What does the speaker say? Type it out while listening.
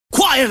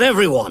Quiet,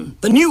 everyone!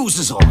 The news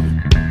is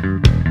on.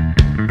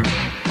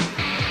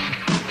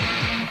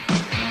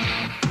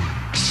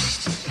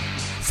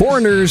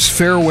 Foreigner's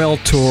farewell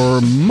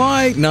tour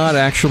might not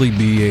actually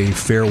be a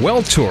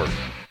farewell tour.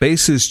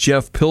 Bassist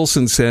Jeff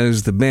Pilson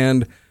says the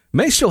band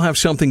may still have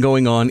something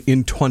going on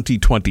in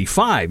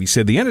 2025. He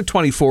said the end of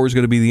 24 is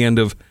going to be the end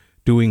of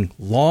doing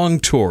long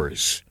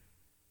tours.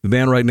 The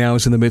band right now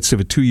is in the midst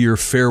of a 2-year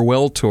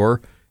farewell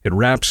tour. It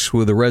wraps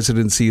with a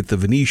residency at the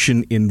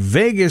Venetian in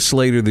Vegas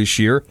later this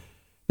year.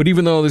 But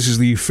even though this is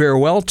the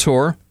farewell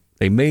tour,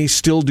 they may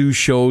still do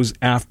shows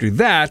after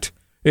that.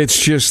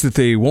 It's just that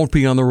they won't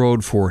be on the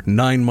road for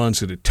 9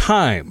 months at a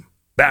time.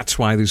 That's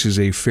why this is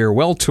a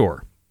farewell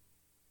tour.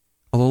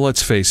 Although,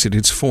 let's face it,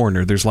 it's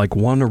Foreigner. There's like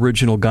one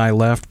original guy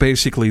left.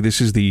 Basically, this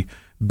is the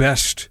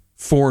best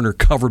Foreigner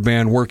cover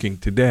band working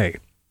today.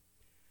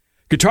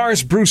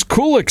 Guitarist Bruce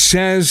Kulick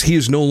says he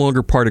is no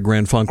longer part of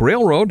Grand Funk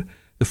Railroad.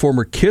 The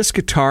former Kiss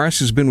guitarist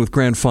has been with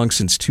Grand Funk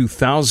since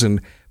 2000,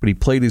 but he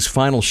played his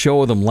final show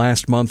with them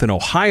last month in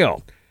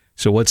Ohio.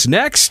 So what's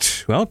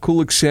next? Well,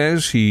 Kulick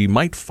says he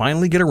might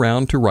finally get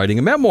around to writing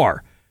a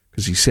memoir,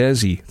 because he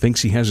says he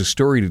thinks he has a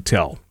story to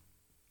tell.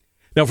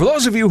 Now, for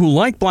those of you who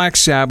like Black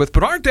Sabbath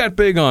but aren't that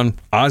big on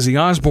Ozzy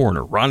Osbourne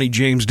or Ronnie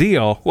James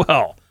Dio,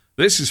 well,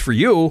 this is for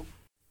you.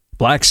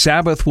 Black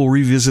Sabbath will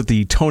revisit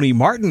the Tony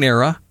Martin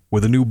era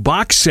with a new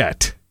box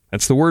set.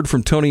 That's the word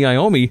from Tony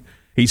Iommi.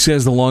 He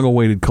says the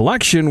long-awaited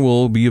collection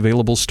will be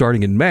available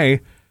starting in May.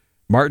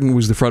 Martin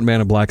was the frontman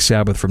of Black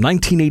Sabbath from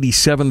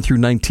 1987 through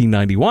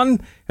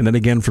 1991, and then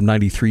again from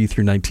 93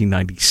 through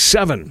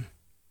 1997.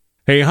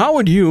 Hey, how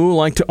would you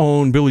like to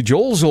own Billy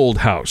Joel's old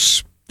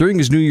house? During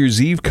his New Year's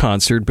Eve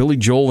concert, Billy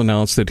Joel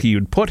announced that he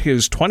would put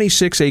his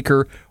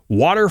 26-acre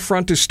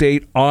waterfront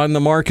estate on the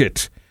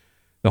market.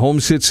 The home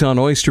sits on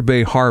Oyster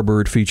Bay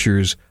Harbor. It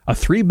features a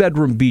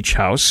 3-bedroom beach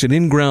house, an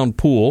in-ground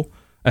pool,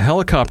 a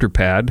helicopter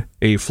pad,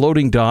 a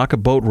floating dock, a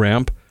boat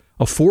ramp,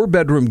 a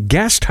 4-bedroom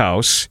guest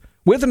house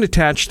with an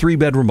attached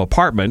 3-bedroom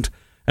apartment,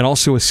 and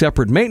also a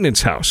separate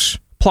maintenance house,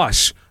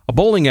 plus a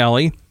bowling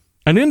alley,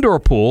 an indoor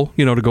pool,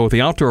 to go with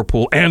the outdoor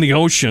pool, and the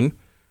ocean,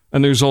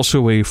 and there's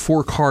also a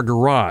 4-car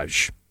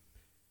garage.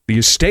 The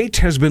estate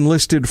has been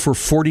listed for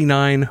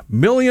 $49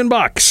 million.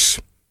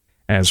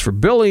 As for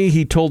Billy,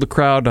 he told the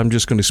crowd, "I'm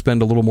just going to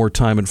spend a little more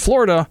time in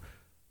Florida,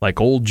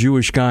 like old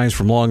Jewish guys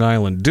from Long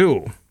Island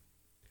do."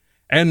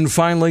 And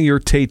finally, your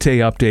Tay-Tay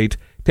update.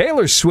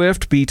 Taylor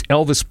Swift beat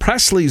Elvis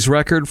Presley's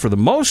record for the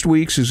most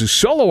weeks as a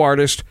solo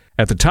artist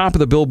at the top of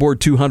the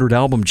Billboard 200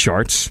 album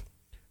charts.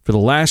 For the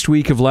last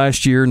week of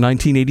last year,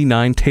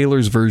 1989,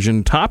 Taylor's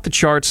version topped the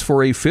charts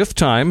for a 5th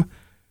time,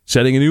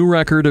 setting a new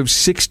record of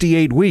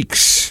 68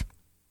 weeks.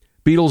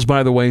 Beatles,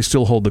 by the way,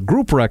 still hold the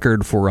group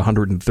record for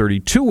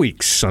 132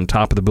 weeks on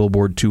top of the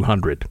Billboard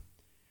 200.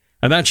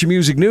 And that's your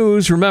music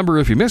news. Remember,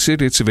 if you miss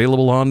it, it's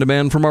available on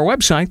demand from our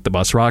website,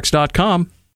 thebusrocks.com.